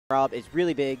Rob is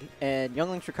really big, and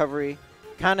Young Link's recovery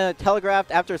kind of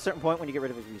telegraphed after a certain point when you get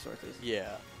rid of his resources.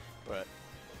 Yeah, but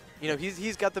you know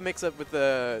he's got the mix up with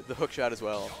the hook shot as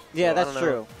well. Yeah, so that's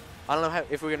true. I don't know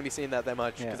if we're gonna be seeing that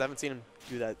much because I haven't seen him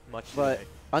do that much but today.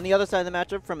 On the other side of the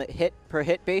matchup, from a hit per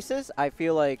hit basis, I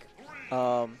feel like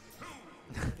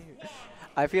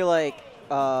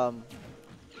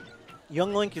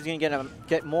Young Link is gonna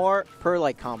get more per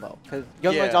like combo, because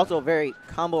Young Link's also a very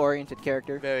combo oriented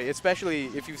character. Very, especially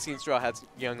if you've seen Strawhat's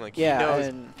Young Link. Yeah,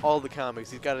 he knows all the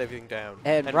combos. He's got everything down.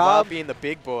 And Rob being the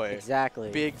big boy,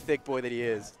 exactly, big thick boy that he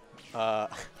is, Strawhat's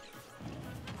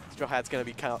gonna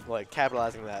be like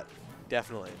capitalizing that,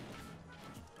 definitely.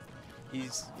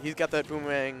 He's got that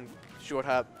boomerang, short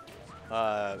hop,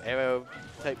 arrow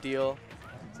type deal.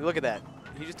 So look at that.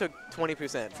 He just took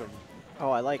 20% from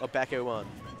a back air one.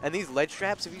 And these ledge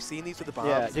traps, have you seen these with the bombs?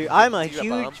 Yeah, dude, I'm a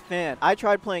huge fan. I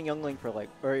tried playing Young Link for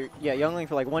Young Link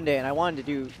for like one day, and I wanted to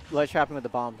do ledge trapping with the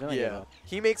bombs. Yeah,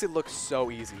 he makes it look so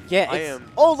easy. Yeah,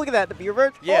 oh, look at that, the beer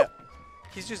bird. Yeah, oh.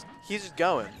 he's just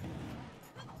going.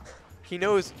 He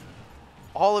knows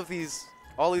all these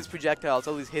projectiles,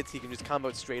 all these hits he can just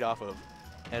combo straight off of.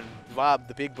 And Rob,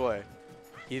 the big boy,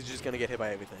 he's just gonna get hit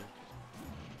by everything.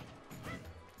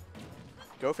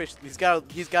 Gophish, he's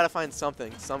got to find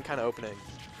something, some kind of opening.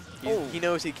 He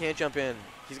knows he can't jump in.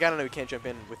 He's got to know he can't jump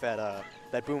in with that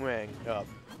boomerang up.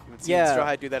 You've been seeing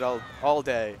Strawhat do that all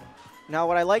day. Now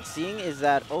what I like seeing is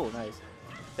that nice.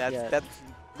 That's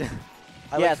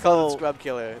I like calling it Scrub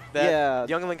Killer. That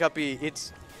Young Link up B,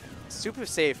 it's super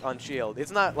safe on shield.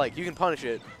 It's not like you can punish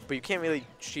it, but you can't really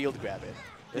shield grab it.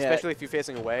 Especially if you're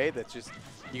facing away, that's just,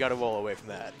 you got to roll away from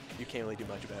that. You can't really do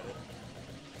much about it.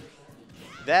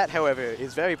 That, however,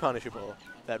 is very punishable.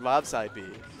 That Rob side B.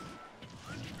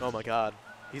 Oh my god.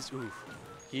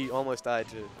 He almost died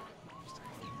to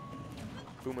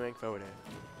boomerang forward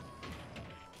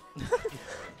air.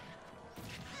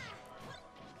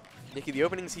 Nikki, the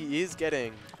openings he is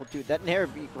getting. Well, dude, that nair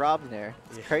beat Rob's nair.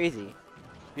 It's crazy.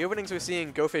 The openings we're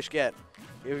seeing Gophish get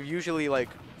are usually like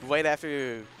right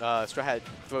after Strawhat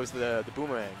throws the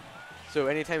boomerang. So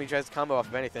anytime he tries to combo off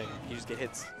of anything, he just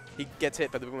he gets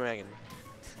hit by the boomerang, and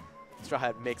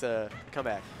Strawhat makes a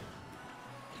comeback.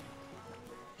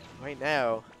 Right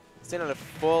now, sitting on a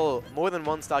full, more than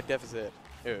one stock deficit.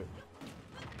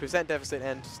 Percent deficit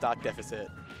and stock deficit.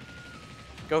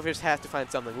 Gophish has to find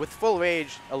something. With full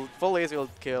rage, a full laser will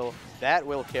kill. That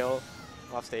will kill.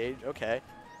 Off stage, okay.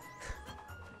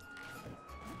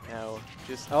 Now,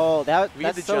 just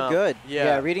that's so jump. good.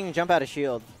 Yeah, reading the jump out of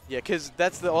shield. Yeah, because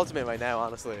that's the ultimate right now,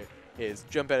 honestly, is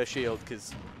jump out of shield,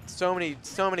 because so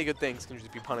many good things can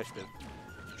just be punished with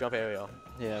jump aerial.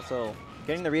 Yeah, so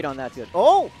getting the read on that's good.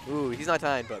 Oh! Ooh, he's not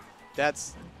timed, but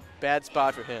that's bad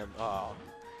spot for him. Oh,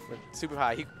 went super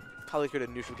high. He probably could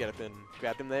have neutral get up and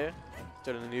grabbed him there.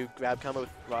 Started a new grab combo with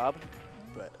Rob,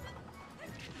 but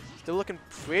still looking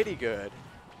pretty good.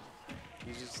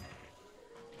 He's just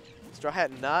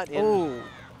Strawhat not in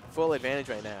full advantage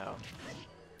right now.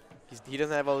 He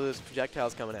doesn't have all those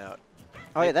projectiles coming out.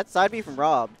 Oh yeah, that's side B from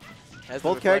Rob.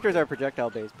 Both characters are projectile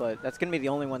based, but that's going to be the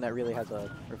only one that really has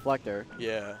a reflector.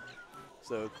 Yeah.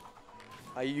 So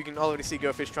you can already see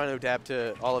Gophish trying to adapt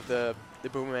to all of the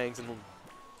boomerangs and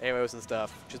arrows and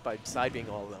stuff just by side being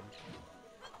all of them.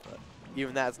 But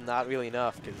even that's not really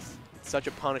enough because it's such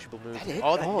a punishable move.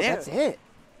 That's it.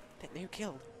 That nair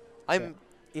killed. I'm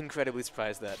incredibly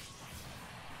surprised that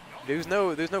there's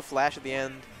no flash at the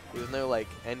end. There's no like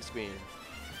end screen.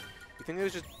 You think it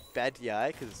was just bad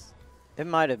DI? Because it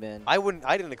might have been. I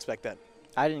didn't expect that.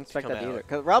 I didn't expect that either.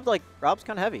 Because Rob's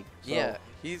kind of heavy. So. Yeah,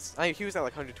 he was at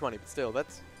like 120, but still, that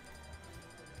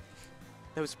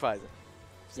was surprising.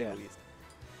 To say the least.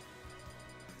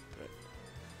 But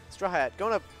Strawhat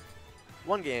going up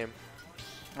one game.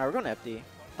 All right, we're going to FD.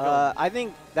 I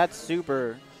think that's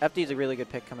super. FD is a really good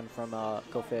pick coming from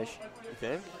Gophish. You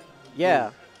think? Yeah.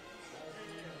 Ooh.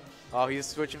 Oh, he's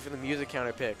switching for the music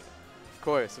counter pick. Of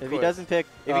course. If he doesn't pick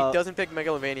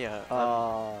Megalovania.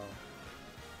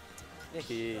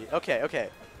 Okay.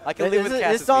 I can live with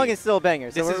Cass's This song is still a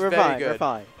banger, so we're fine. We're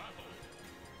fine.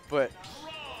 But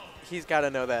he's got to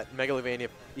know that Megalovania.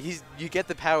 You get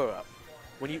the power up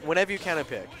whenever you counter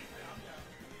pick.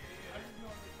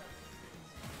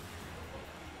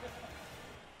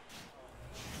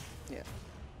 Yeah.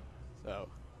 So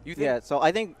you think? So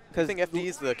I think I think FD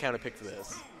is the counter pick for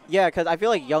this. Yeah, because I feel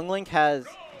like Young Link has,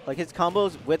 like, his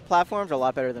combos with platforms are a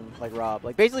lot better than, like, Rob.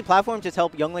 Like, basically, platforms just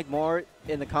help Young Link more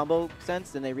in the combo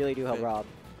sense than they really do help Rob.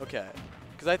 Okay.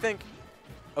 Because I think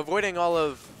avoiding all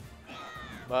of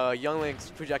Young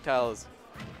Link's projectiles,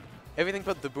 everything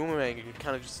but the boomerang you can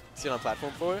kind of just sit on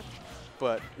platform for.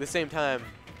 But at the same time,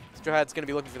 Strawhat's going to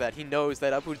be looking for that. He knows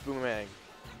that up boost boomerang.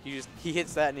 He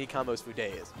hits that and he combos for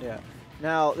days. Yeah.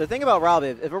 Now, the thing about Rob,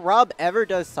 if a Rob ever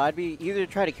does side B, either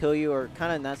to try to kill you or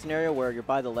kind of in that scenario where you're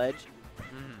by the ledge,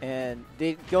 and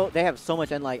they have so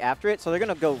much end lag after it, so they're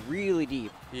going to go really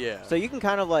deep. Yeah. So you can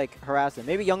kind of like harass him.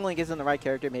 Maybe Young Link isn't the right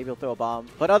character, maybe he'll throw a bomb,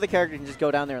 but other characters can just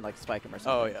go down there and like spike him or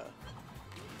something. Oh, yeah.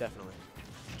 Definitely.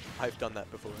 I've done that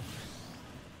before.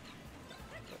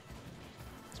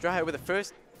 Strawhat with the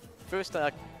first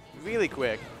stock really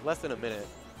quick, less than a minute.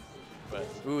 But,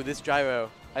 ooh, this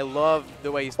gyro. I love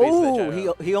the way he spaced that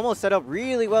gyro. He almost set up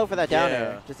really well for that down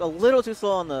air. Just a little too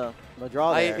slow on the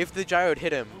draw there. If the gyro had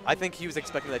hit him, I think he was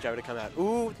expecting that gyro to come out.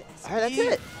 Ooh, that's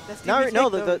it. No,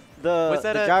 the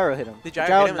gyro hit him. The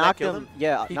gyro hit him knocked him.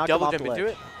 Yeah, he knocked double him off jumped the ledge.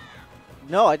 into it?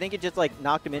 No, I think it just like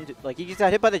knocked him into, like he just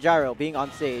got hit by the gyro being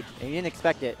on stage and he didn't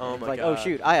expect it. Oh my like, god. oh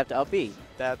shoot, I have to up B.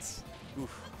 That's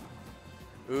oof.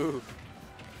 Ooh.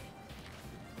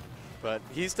 But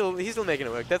he's still making it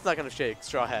work. That's not gonna shake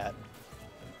Strawhat.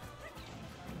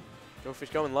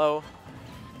 Gophish going low.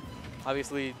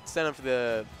 Obviously sent him for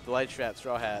the light strap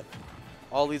Strawhat.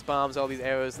 All these bombs, all these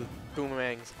arrows, the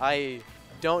boomerangs. I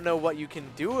don't know what you can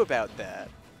do about that.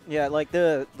 Yeah, like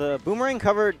the boomerang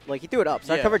covered, like he threw it up,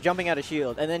 so I covered jumping out of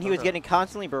shield, and then he was getting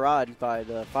constantly barraged by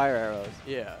the fire arrows.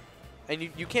 Yeah, and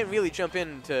you can't really jump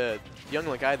into Young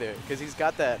Link either, because he's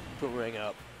got that boomerang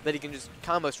up that he can just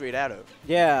combo straight out of.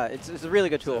 Yeah, it's a really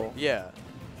good tool. So, yeah.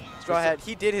 Strawhat,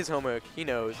 he did his homework, he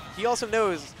knows. He also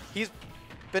knows, he's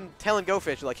been telling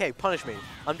Gophish, like, hey, punish me.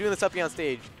 I'm doing this up B on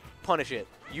stage, punish it.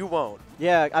 You won't.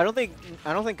 Yeah, I don't think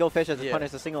Gophish has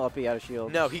punished a single up B out of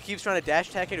shield. No, he keeps trying to dash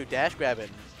attack it or dash grab it.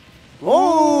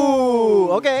 Oh,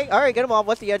 okay. All right, get him off.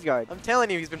 What's the edge guard? I'm telling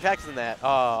you, he's been practicing that.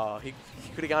 Oh, he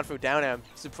could have gone for a down air. I'm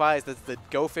surprised that's the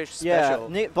Gophish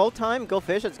special. Yeah, both time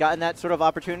Gophish has gotten that sort of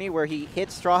opportunity where he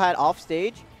hits Strawhat off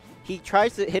stage. He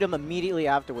tries to hit him immediately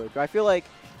afterwards. I feel like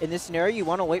in this scenario, you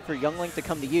want to wait for Young Link to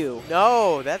come to you.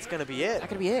 No, that's going to be it.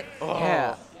 That's going to be it. Oh,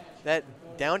 yeah. That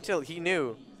down tilt, he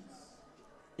knew.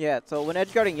 Yeah, so when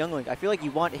edge guarding Young Link, I feel like you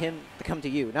want him to come to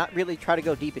you, not really try to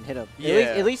go deep and hit him. Yeah.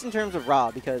 At least in terms of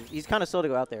Rob, because he's kind of slow to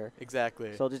go out there.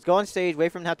 Exactly. So just go on stage,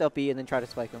 wait for him to have to up B, and then try to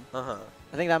spike him. Uh-huh.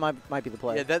 I think that might be the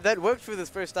play. Yeah, that worked for this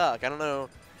first stock. I don't know.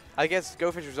 I guess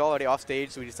Gophish was already off stage,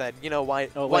 so we decided, you know, why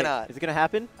not? Is it going to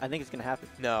happen? I think it's going to happen.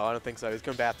 No, I don't think so. It's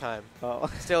going bath time. Oh.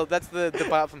 Still, that's the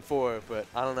bot from 4, but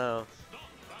I don't know.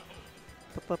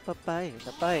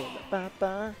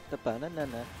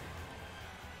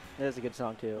 That's a good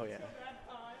song, too. Oh, yeah.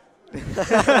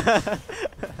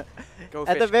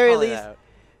 At the very least,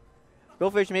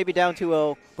 Gophish may be down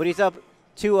 2-0, but he's up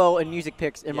 2-0 in music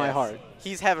picks in my heart.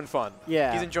 He's having fun.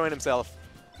 Yeah. He's enjoying himself.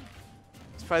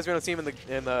 Surprised we don't see him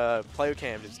in the player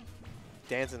cam just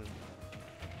dancing.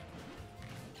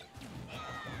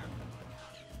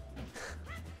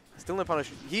 Still no punish.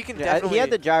 He can definitely. He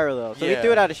had the gyro though, so he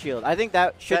threw it out of shield. I think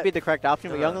that should be the correct option,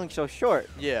 but Young Link's so short.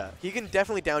 Yeah, he can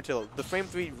definitely down tilt. The frame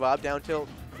 3 Rob down tilt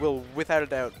will, without a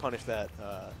doubt, punish that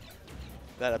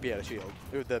that up B out of shield.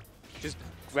 The just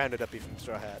grounded up B from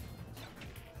Strawhat.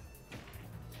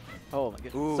 Oh my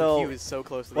goodness. Ooh, so he was so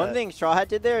close to that. One thing Strawhat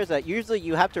did there is that usually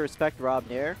you have to respect Rob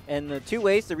Nair, and the two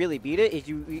ways to really beat it is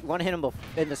you want to hit him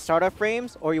in the startup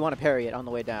frames, or you want to parry it on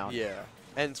the way down. Yeah,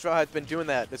 and Strawhat's been doing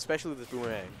that, especially with this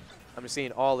boomerang. I'm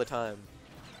seeing all the time.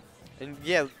 And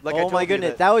yeah, like I told you, my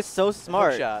goodness, that was so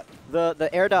smart. Shot. The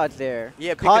air dodge there.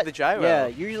 Yeah, picked up the gyro. Yeah,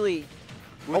 usually.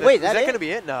 Ooh, is that going to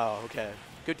be it? No, okay.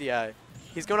 Good DI.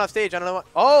 He's going off stage. I don't know what.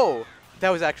 Oh, that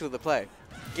was actually the play.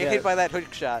 Get hit by that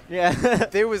hook shot. Yeah.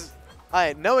 There was.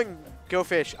 Knowing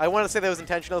Gophish, I want to say that was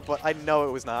intentional, but I know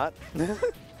it was not.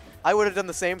 I would have done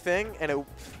the same thing, and it.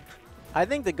 I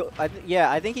think I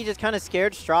think he just kind of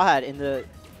scared Strawhat into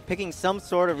picking some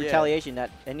sort of retaliation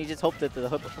and he just hoped that the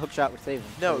hook shot would save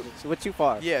him. No, it went too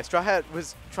far. Yeah, Strawhat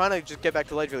was trying to just get back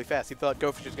to ledge really fast. He thought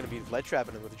Gophish was going to be ledge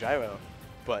trapping him with the gyro,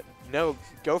 but no,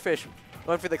 Gophish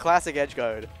went for the classic edge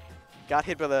guard, got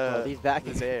hit by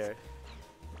his air.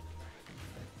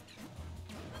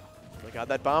 Oh my god,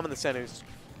 that bomb in the center is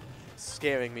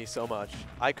scaring me so much.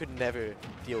 I could never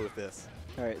deal with this.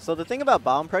 All right, so the thing about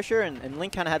bomb pressure, and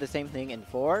Link kind of had the same thing in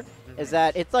 4, is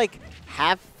that it's like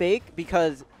half fake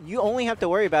because you only have to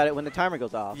worry about it when the timer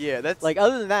goes off. Yeah, that's like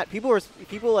other than that, people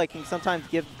like can sometimes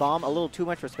give bomb a little too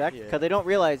much respect because they don't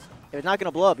realize if it's not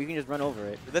gonna blow up, you can just run over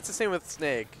it. That's the same with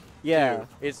Snake. Yeah,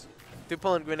 it's they're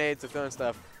pulling grenades, they're throwing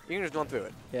stuff. You can just run through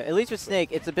it. Yeah, at least with Snake,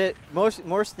 it's a bit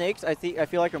more snakes. I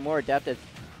feel like are more adept at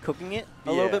cooking it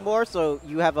a little bit more, so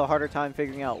you have a harder time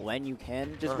figuring out when you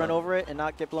can just run over it and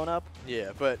not get blown up.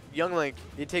 Yeah, but Young Link,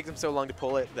 it takes him so long to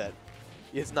pull it that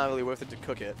it's not really worth it to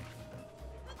cook it.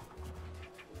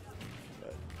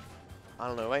 But I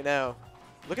don't know. Right now,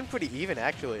 looking pretty even,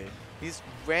 actually. These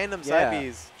random side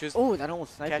Bs just that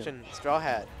almost sniped catching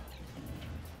Strawhat.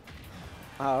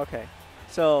 Oh, okay.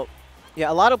 So, yeah,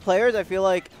 a lot of players, I feel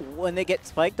like, when they get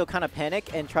spiked, they'll kind of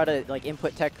panic and try to, like,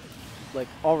 input tech, like,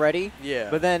 already. Yeah.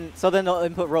 But then, so then they'll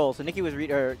input roll. So Nikki was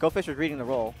Gophish was reading the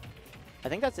roll. I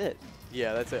think that's it.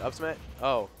 Yeah, that's it. Up smash.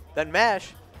 Oh, that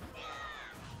mash.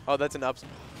 Oh, that's an up.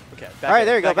 Okay. All right,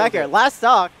 there you go. Back here. Last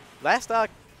stock. Last stock.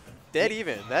 Dead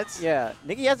even. That's. Yeah.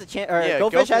 Nikki has a chance, or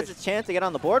Gophish has a chance to get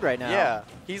on the board right now. Yeah.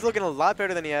 He's looking a lot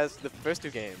better than he has the first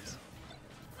 2 games.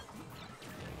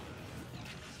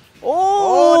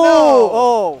 Oh, no!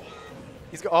 Oh.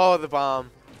 He's the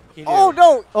bomb. He knew. Oh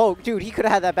no! Oh, dude, he could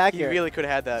have had that back here. He really could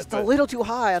have had that. Just a little too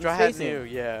high on the Strawhat knew,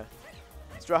 yeah.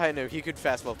 Strawhat knew he could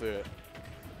fastball through it.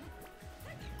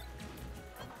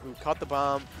 Ooh, caught the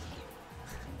bomb.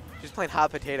 Just playing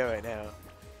hot potato right now.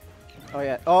 Oh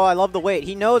yeah. Oh, I love the weight.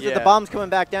 He knows that the bomb's coming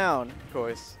back down. Of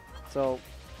course. So.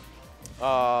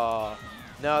 No,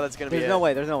 that's gonna be. There's no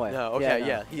way. There's no way. No. Okay.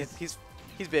 Yeah. No.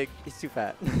 He's big. He's too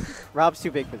fat. Rob's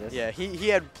too big for this. Yeah. He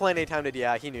had plenty of time to.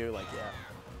 Yeah. He knew. Like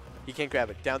he can't grab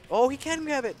it down. Oh, he can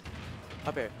grab it.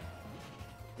 Up air.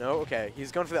 No. Okay.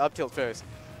 He's going for the up tilt first.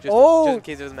 Just in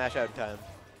case it doesn't mash out in time.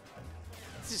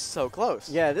 This is so close.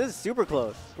 Yeah, this is super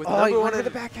close. With number one in the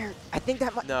back air. I think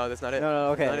that might. No, that's not it.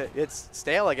 No, okay. Not it. It's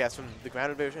stale, I guess, from the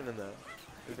grounded version and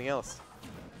everything else.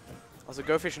 Also,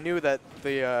 Gophish knew that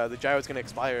the gyro was going to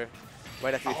expire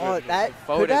right after he threw it. That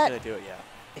forward is going to do it.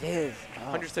 Yeah. It is.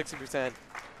 160%.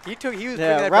 He was.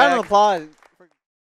 Yeah. Round of applause.